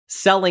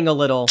Selling a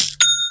little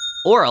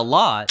or a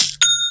lot,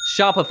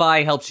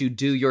 Shopify helps you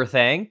do your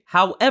thing,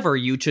 however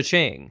you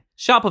cha-ching.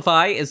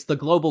 Shopify is the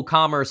global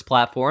commerce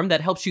platform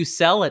that helps you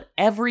sell at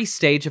every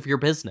stage of your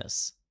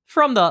business.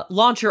 From the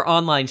launch your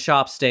online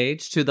shop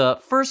stage to the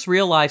first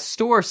real-life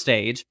store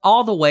stage,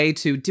 all the way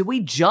to do we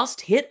just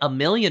hit 1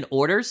 million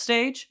orders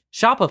stage,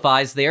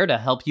 Shopify's there to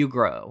help you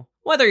grow.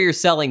 Whether you're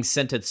selling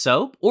scented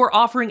soap or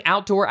offering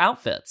outdoor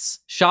outfits,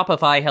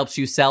 Shopify helps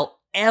you sell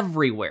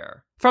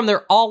everywhere. From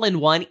their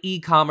all-in-one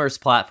e-commerce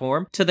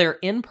platform to their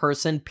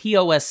in-person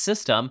POS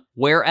system,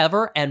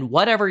 wherever and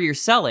whatever you're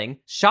selling,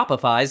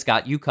 Shopify's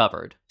got you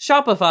covered.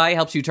 Shopify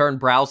helps you turn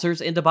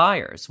browsers into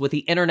buyers with the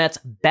internet's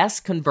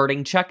best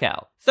converting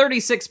checkout,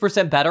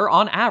 36% better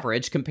on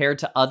average compared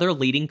to other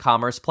leading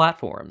commerce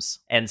platforms.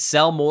 And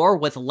sell more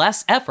with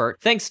less effort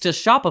thanks to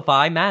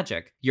Shopify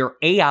Magic, your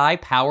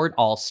AI-powered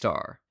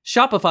all-star.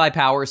 Shopify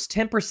powers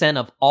 10%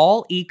 of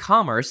all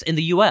e-commerce in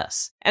the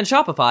US, and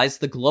Shopify's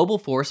the global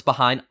force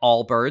behind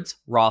Allbirds,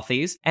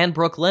 Rothy's, and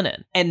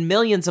Brooklinen, and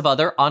millions of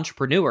other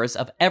entrepreneurs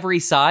of every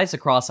size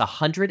across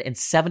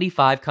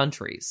 175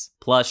 countries.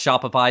 Plus,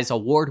 Shopify's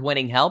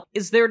award-winning help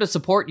is there to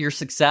support your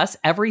success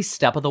every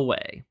step of the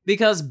way.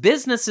 Because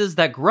businesses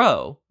that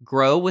grow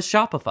with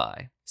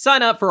Shopify.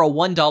 Sign up for a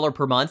 $1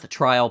 per month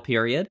trial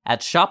period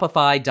at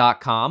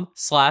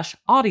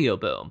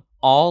shopify.com/audioboom,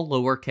 all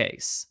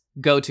lowercase.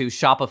 Go to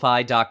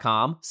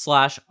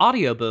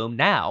shopify.com/audioboom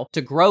now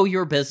to grow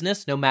your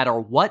business no matter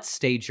what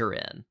stage you're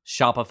in.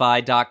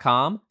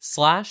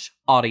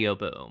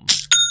 Shopify.com/audioboom.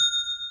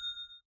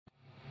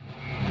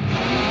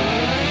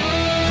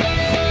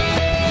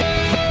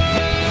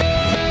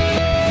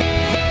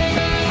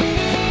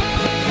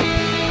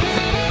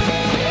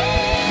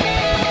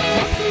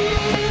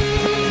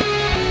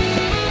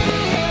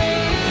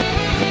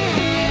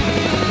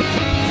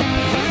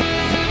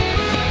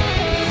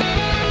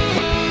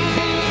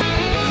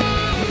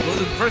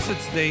 First,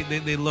 it's they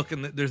look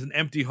and there's an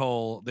empty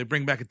hole. They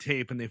bring back a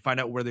tape and they find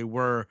out where they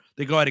were.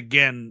 They go out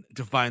again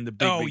to find the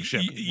big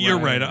ship. You're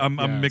right. I'm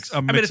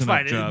mixing it's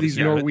fine. up jobs. These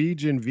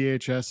Norwegian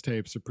VHS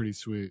tapes are pretty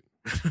sweet.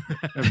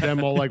 Of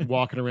them all like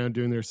walking around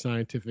doing their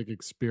scientific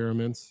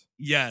experiments.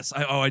 Yes.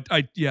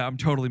 I'm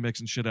totally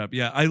mixing shit up.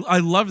 Yeah. I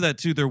love that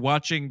too. They're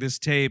watching this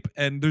tape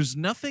and there's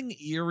nothing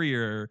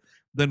eerier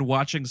than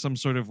watching some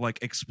sort of like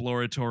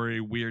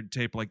exploratory weird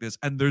tape like this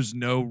and there's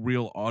no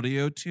real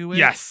audio to it.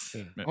 Yes.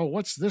 Yeah. Oh,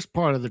 what's this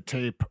part of the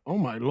tape? Oh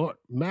my Lord.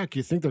 Mac,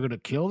 you think they're gonna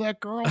kill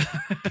that girl?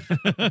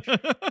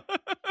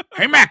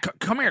 Hey Mac,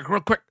 come here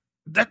real quick.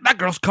 That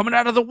girl's coming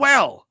out of the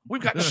well.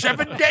 We've got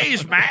 7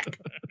 days, Mac.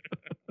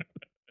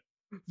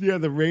 Yeah,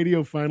 the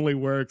radio finally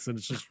works and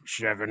it's just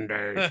 7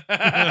 days.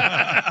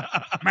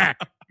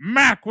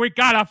 Mac, we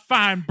gotta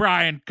find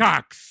Brian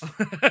Cox.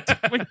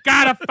 We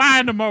gotta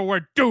find him or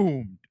we're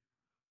doomed.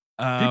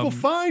 People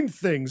find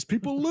things.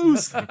 People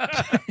lose things.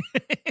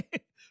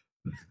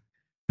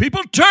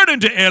 People turn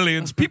into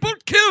aliens. People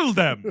kill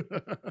them.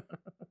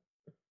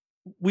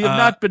 We have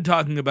not been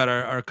talking about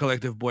our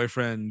collective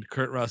boyfriend,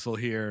 Kurt Russell,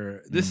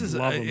 here. This is,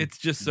 it's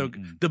just so,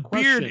 the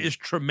beard is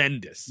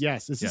tremendous.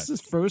 Yes. Is this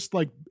his first,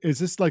 is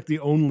this the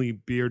only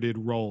bearded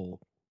role?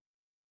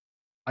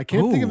 I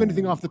can't think of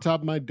anything off the top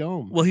of my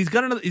dome. Well, he's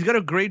got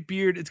a great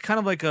beard. It's kind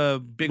of like a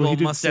big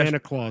old mustache. Santa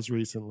Claus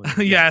recently.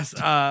 Yes,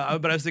 but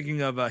I was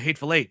thinking of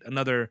Hateful Eight,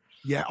 another.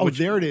 Yeah. Oh,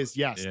 there it is.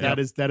 Yes, yeah.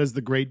 That is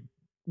the great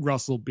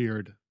Russell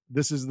beard.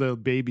 This is the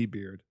baby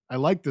beard. I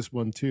like this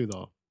one too,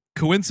 though.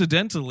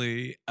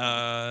 Coincidentally,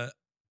 Ennio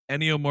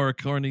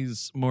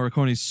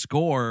Morricone's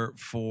score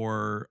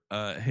for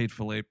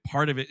Hateful Eight,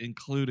 part of it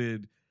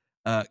included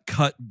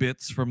cut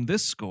bits from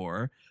this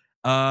score.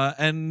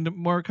 And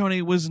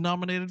Morricone was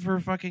nominated for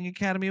a fucking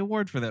Academy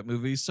Award for that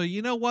movie. So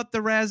you know what? The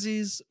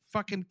Razzies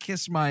fucking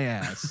kiss my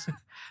ass.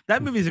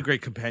 That movie is a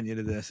great companion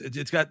to this.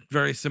 It's got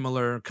very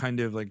similar kind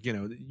of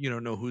you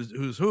don't know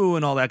who's who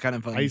and all that kind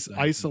of fun stuff.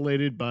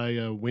 Isolated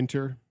by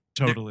winter.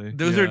 Totally.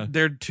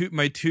 They're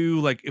my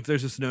two if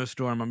there's a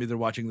snowstorm, I'm either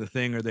watching The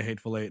Thing or The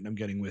Hateful Eight, and I'm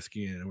getting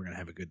whiskey, and we're gonna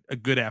have a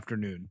good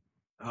afternoon.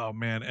 Oh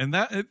man, and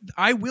that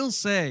I will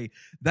say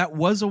that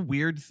was a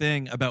weird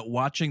thing about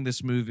watching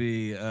this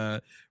movie.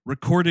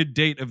 Recorded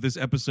date of this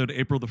episode,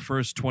 April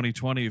 1st,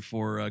 2020,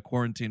 for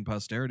quarantine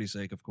posterity's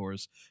sake, of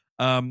course.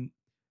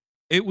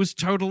 It was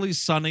totally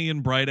sunny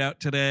and bright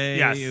out today.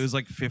 Yes. It was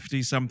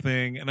 50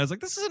 something, and I was like,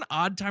 "This is an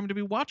odd time to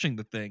be watching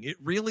The Thing." It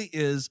really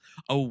is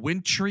a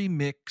wintry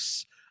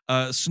mix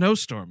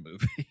snowstorm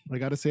movie. I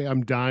got to say,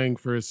 I'm dying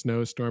for a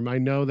snowstorm. I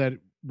know that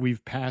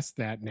we've passed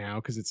that now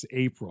because it's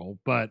April,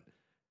 but.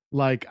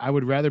 I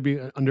would rather be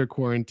under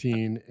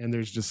quarantine and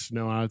there's just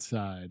snow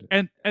outside.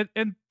 And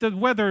the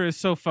weather is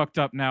so fucked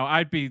up now.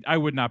 I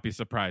would not be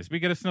surprised. We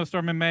get a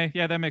snowstorm in May.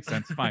 Yeah, that makes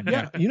sense. Fine.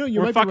 Yeah,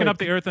 we're fucking up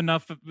the earth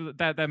enough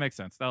that makes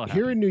sense. That'll happen.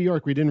 Here in New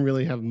York, we didn't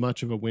really have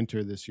much of a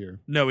winter this year.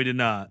 No, we did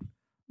not.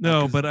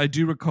 No, but I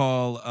do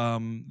recall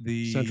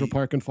the Central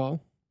Park and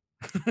fall.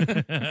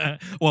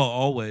 Well,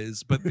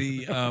 always. But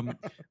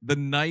the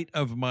night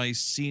of my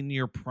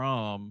senior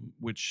prom,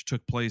 which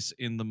took place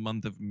in the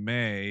month of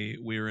May,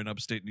 we were in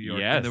upstate New York.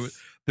 Yes. And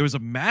there was a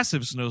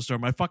massive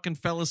snowstorm. I fucking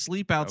fell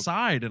asleep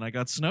outside and I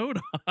got snowed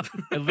on.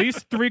 At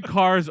least 3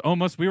 cars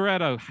almost. We were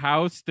at a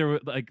house. There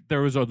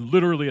was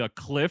literally a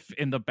cliff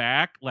in the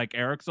back, like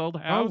Eric's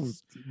old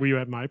house. Oh, were you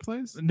at my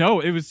place? No,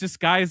 it was just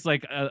guys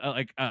like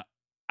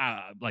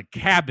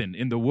cabin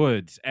in the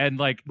woods, and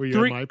like Were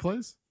you at my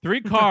place?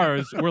 3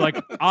 cars were like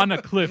on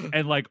a cliff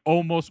and like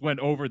almost went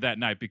over that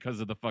night because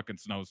of the fucking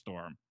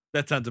snowstorm.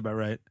 That sounds about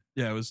right.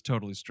 Yeah, it was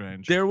totally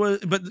strange.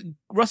 But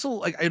Russell,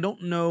 like, I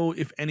don't know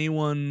if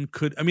anyone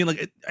could. I mean,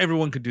 like,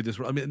 everyone could do this.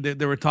 I mean,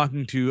 they were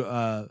talking to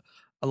a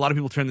lot of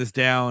people turned this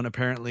down.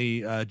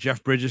 Apparently,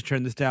 Jeff Bridges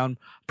turned this down.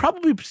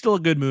 Probably still a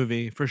good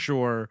movie for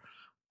sure.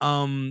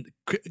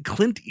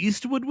 Clint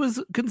Eastwood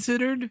was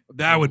considered.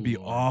 That would be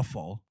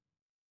awful.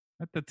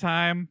 At the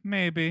time,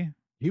 maybe.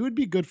 He would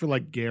be good for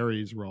like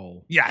Gary's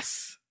role.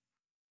 Yes.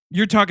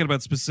 You're talking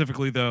about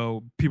specifically,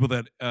 though, people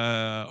that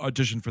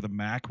auditioned for the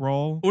Mac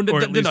role, or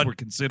at least were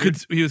considered.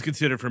 He was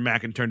considered for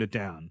Mac and turned it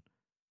down.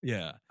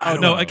 Yeah. I Oh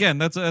don't no! know. Again,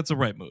 that's a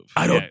right move.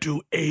 I don't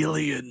do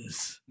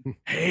aliens.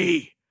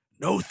 Hey,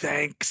 no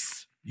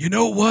thanks. You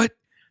know what?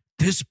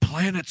 This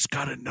planet's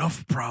got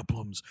enough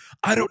problems.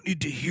 I don't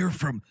need to hear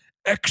from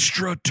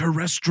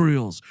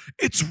extraterrestrials.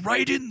 It's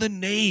right in the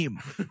name.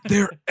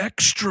 They're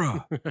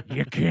extra.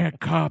 You can't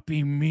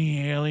copy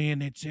me,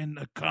 alien. It's in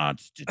the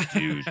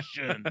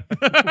Constitution.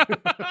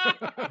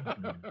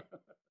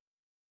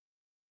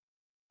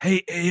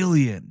 Hey,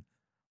 alien,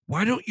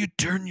 why don't you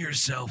turn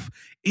yourself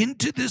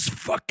into this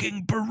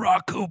fucking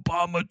Barack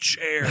Obama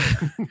chair?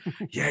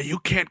 Yeah, you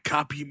can't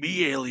copy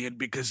me, alien,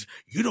 because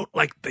you don't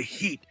like the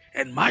heat,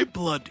 and my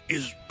blood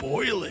is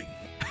boiling.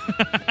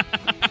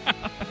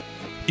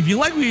 If you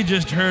like what you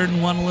just heard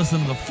and want to listen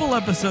to the full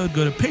episode,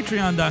 go to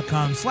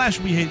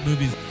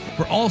patreon.com/WeHateMovies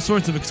for all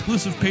sorts of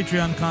exclusive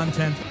Patreon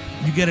content.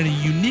 You get a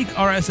unique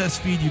RSS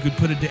feed. You could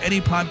put it to any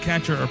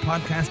podcatcher or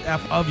podcast app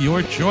of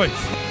your choice.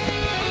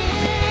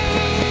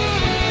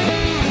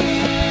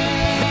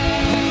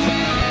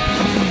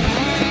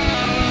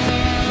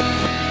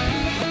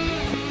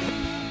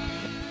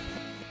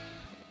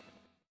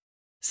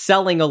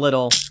 Selling a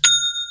little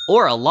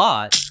or a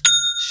lot,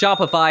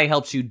 Shopify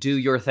helps you do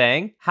your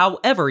thing,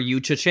 however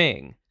you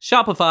cha-ching.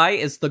 Shopify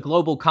is the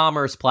global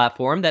commerce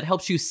platform that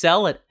helps you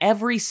sell at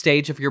every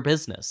stage of your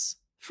business.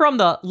 From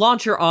the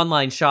launch your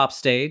online shop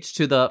stage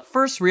to the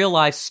first real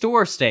life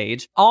store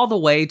stage, all the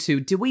way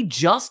to did we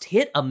just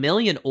hit 1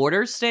 million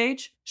orders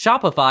stage?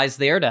 Shopify's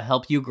there to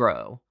help you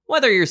grow.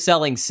 Whether you're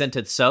selling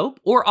scented soap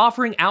or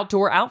offering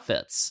outdoor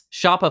outfits,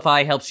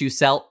 Shopify helps you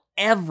sell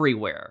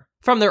everywhere.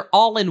 From their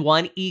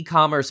all-in-one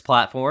e-commerce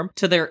platform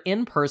to their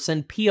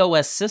in-person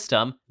POS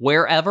system,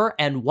 wherever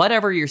and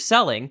whatever you're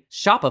selling,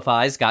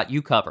 Shopify's got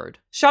you covered.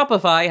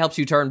 Shopify helps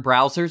you turn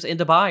browsers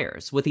into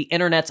buyers with the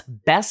internet's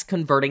best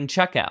converting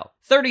checkout,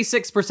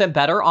 36%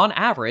 better on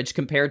average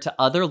compared to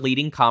other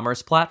leading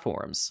commerce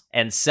platforms.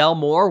 And sell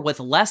more with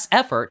less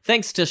effort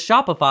thanks to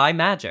Shopify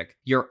Magic,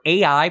 your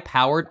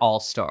AI-powered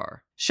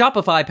all-star.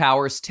 Shopify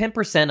powers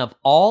 10% of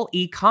all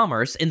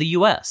e-commerce in the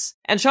US,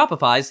 and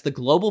Shopify's the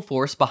global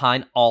force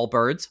behind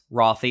Allbirds,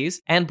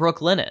 Rothy's, and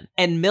Brooklinen,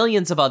 and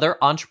millions of other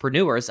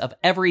entrepreneurs of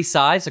every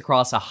size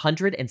across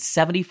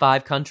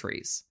 175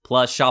 countries.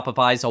 Plus,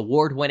 Shopify's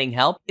award-winning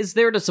help is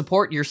there to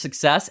support your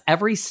success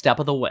every step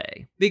of the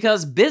way.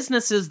 Because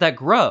businesses that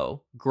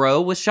grow,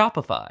 grow with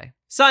Shopify.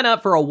 Sign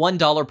up for a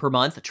 $1 per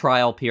month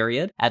trial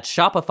period at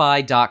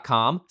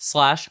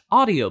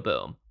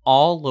shopify.com/audioboom,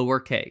 all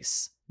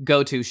lowercase.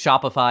 Go to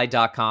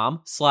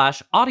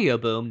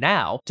shopify.com/audioboom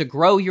now to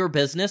grow your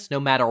business no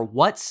matter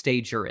what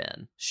stage you're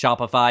in.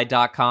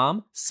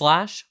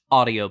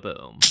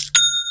 Shopify.com/audioboom.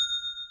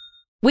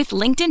 With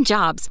LinkedIn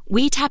Jobs,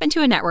 we tap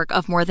into a network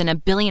of more than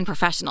 1 billion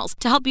professionals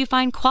to help you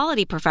find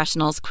quality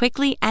professionals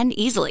quickly and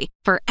easily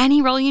for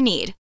any role you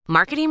need.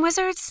 Marketing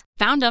wizards?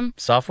 Found them.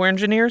 Software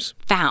engineers?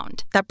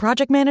 Found. That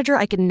project manager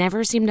I could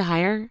never seem to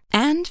hire?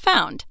 And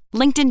found.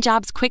 LinkedIn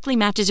Jobs quickly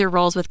matches your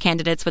roles with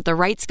candidates with the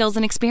right skills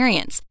and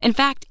experience. In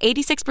fact,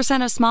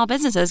 86% of small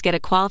businesses get a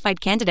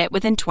qualified candidate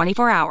within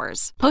 24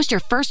 hours. Post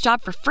your first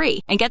job for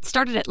free and get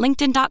started at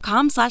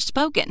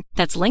linkedin.com/spoken.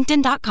 That's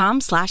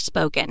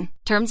linkedin.com/spoken.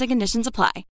 Terms and conditions apply.